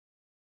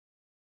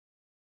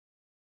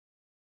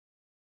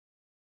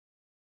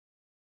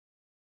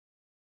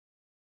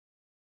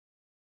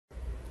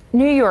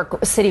New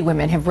York City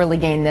women have really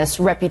gained this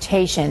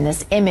reputation,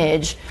 this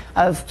image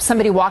of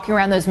somebody walking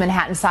around those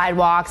Manhattan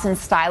sidewalks in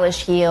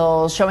stylish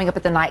heels, showing up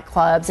at the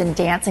nightclubs and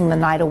dancing the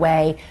night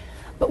away.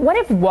 But what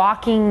if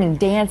walking and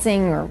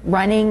dancing or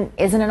running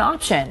isn't an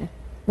option?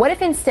 What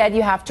if instead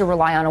you have to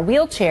rely on a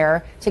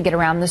wheelchair to get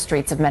around the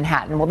streets of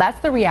Manhattan? Well,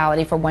 that's the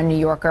reality for one New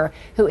Yorker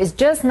who is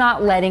just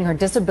not letting her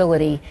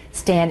disability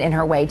stand in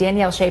her way.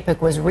 Danielle Sheypuk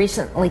was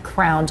recently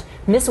crowned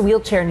Miss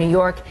Wheelchair New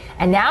York,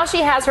 and now she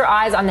has her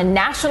eyes on the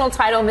national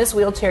title, Miss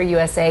Wheelchair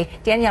USA.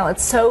 Danielle,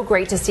 it's so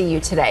great to see you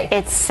today.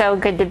 It's so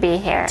good to be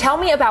here. Tell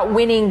me about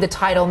winning the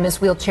title Miss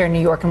Wheelchair New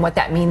York and what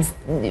that means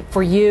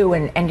for you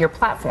and your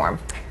platform.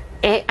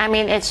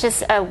 It's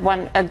just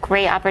a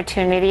great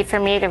opportunity for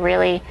me to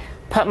really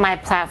put my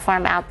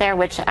platform out there,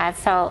 which I've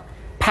felt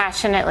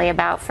passionately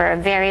about for a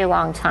very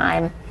long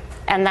time.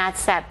 And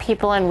that's that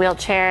people in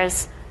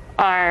wheelchairs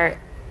are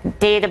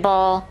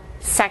dateable,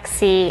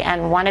 sexy,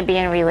 and want to be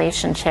in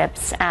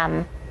relationships.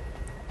 And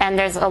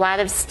there's a lot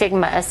of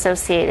stigma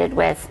associated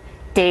with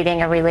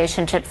dating or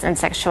relationships and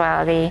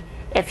sexuality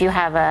if you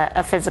have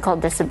a physical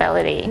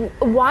disability.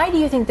 Why do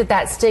you think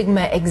that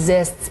stigma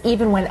exists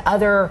even when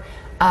other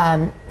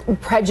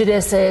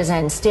prejudices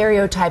and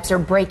stereotypes are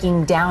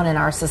breaking down in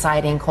our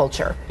society and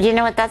culture? You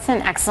know what, that's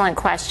an excellent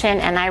question,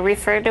 and I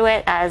refer to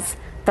it as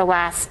the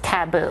last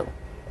taboo.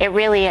 It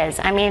really is.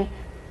 There's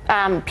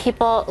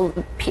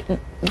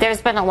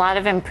been a lot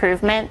of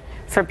improvement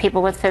for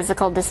people with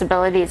physical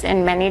disabilities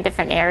in many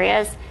different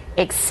areas,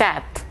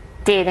 except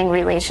dating,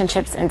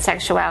 relationships, and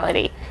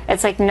sexuality.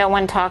 It's like no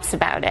one talks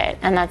about it,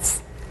 and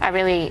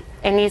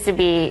it needs to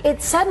be.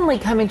 It's suddenly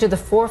coming to the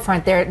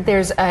forefront.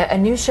 There's a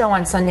new show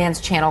on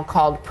Sundance Channel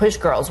called Push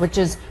Girls, which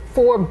is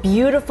for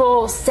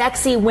beautiful,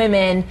 sexy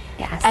women.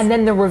 Yes. And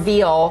then the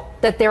reveal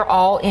that they're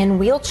all in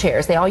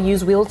wheelchairs. They all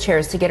use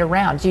wheelchairs to get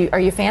around. Are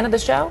you a fan of the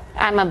show?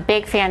 I'm a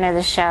big fan of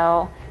the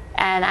show.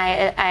 And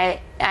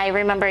I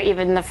remember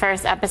even the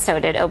first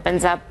episode, it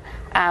opens up,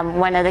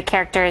 one of the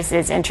characters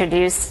is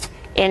introduced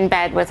in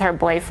bed with her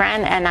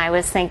boyfriend. And I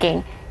was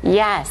thinking,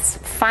 yes,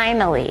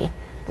 finally.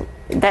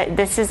 That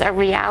this is a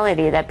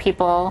reality that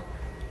people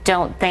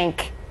don't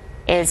think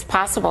is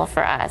possible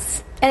for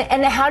us.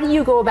 And how do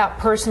you go about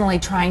personally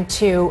trying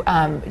to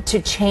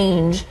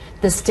change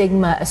the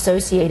stigma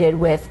associated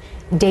with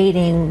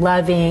dating,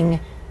 loving,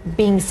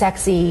 being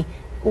sexy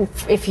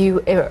if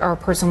you are a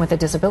person with a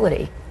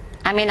disability?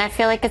 I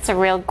feel like it's a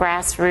real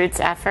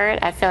grassroots effort.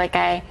 I feel like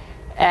I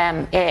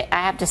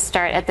have to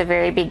start at the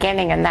very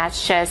beginning, and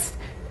that's just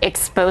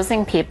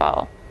exposing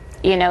people.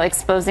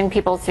 Exposing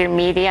people through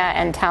media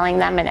and telling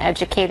them and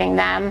educating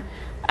them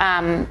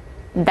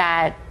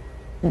that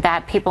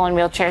people in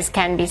wheelchairs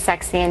can be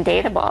sexy and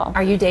dateable.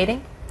 Are you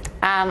dating?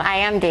 I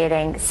am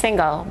dating,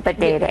 single, but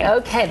dating.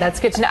 Okay, that's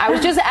good to know. I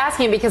was just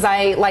asking because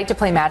I like to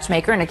play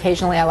matchmaker, and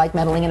occasionally I like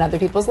meddling in other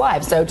people's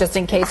lives. So just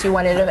in case you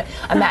wanted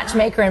a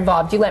matchmaker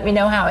involved, you let me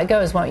know how it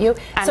goes, won't you?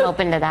 I'm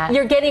open to that.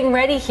 You're getting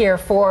ready here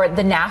for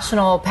the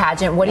national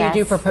pageant. What do you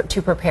do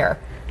to prepare?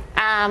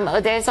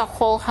 There's a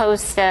whole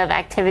host of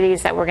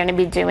activities that we're going to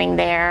be doing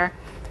there.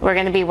 We're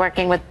going to be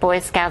working with Boy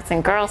Scouts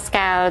and Girl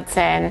Scouts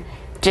and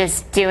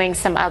just doing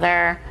some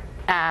other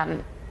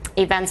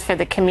events for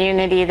the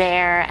community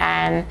there.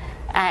 And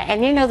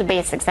you know the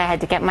basics. I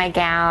had to get my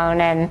gown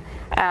and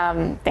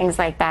things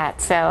like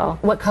that. So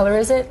what color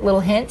is it? Little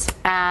hint?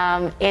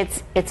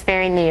 It's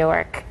very New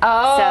York.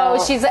 Oh,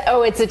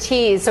 so it's a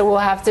tease. So we'll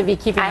have to be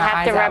keeping our eyes out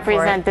for it. I have to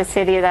represent the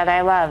city that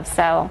I love.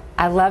 So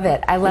I love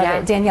it. I love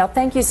it. Danielle,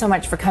 thank you so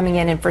much for coming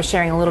in and for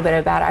sharing a little bit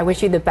about it. I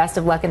wish you the best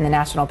of luck in the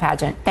national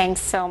pageant.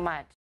 Thanks so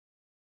much.